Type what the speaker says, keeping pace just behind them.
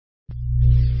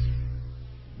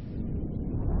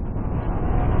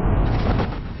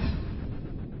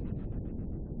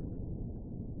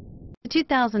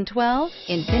2012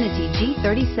 Infiniti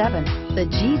G37. The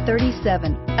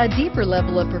G37, a deeper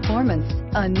level of performance,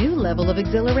 a new level of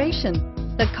exhilaration.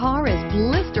 The car is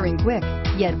blistering quick,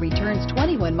 yet returns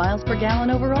 21 miles per gallon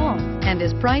overall and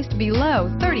is priced below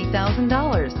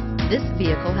 $30,000. This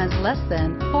vehicle has less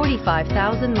than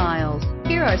 45,000 miles.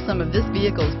 Here are some of this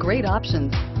vehicle's great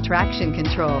options: traction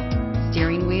control,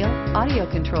 steering wheel audio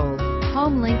controls,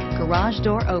 home link garage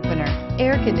door opener,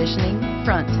 air conditioning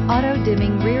front, auto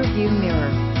dimming rear view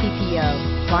mirror,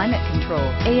 PPO, climate control,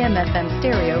 AM FM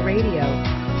stereo radio,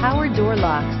 power door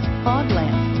locks, fog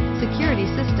lamps, security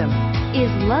system.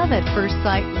 Is love at first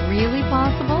sight really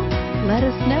possible? Let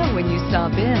us know when you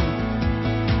stop in.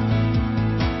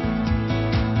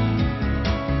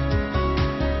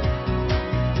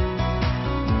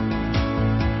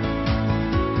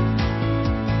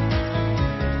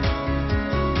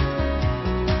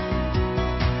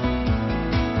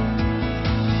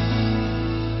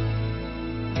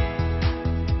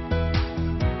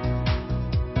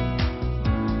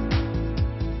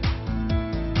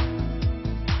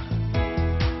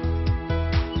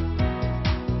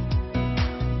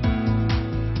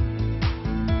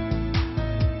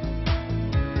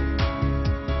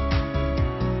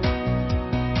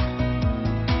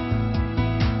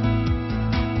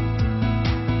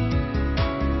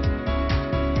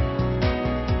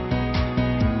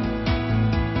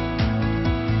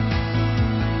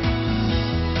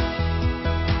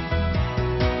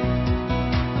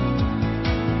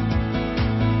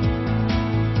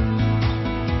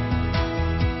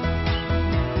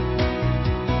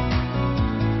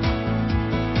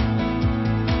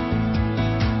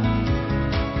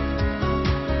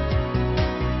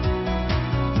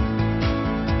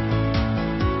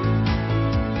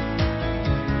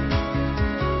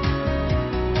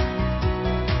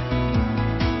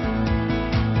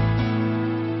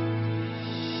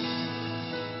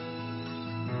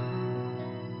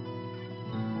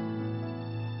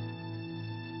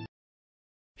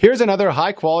 Here's another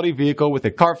high-quality vehicle with a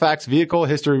Carfax Vehicle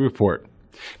History Report.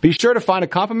 Be sure to find a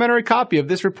complimentary copy of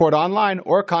this report online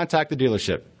or contact the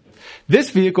dealership.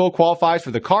 This vehicle qualifies for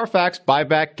the Carfax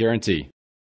Buyback Guarantee.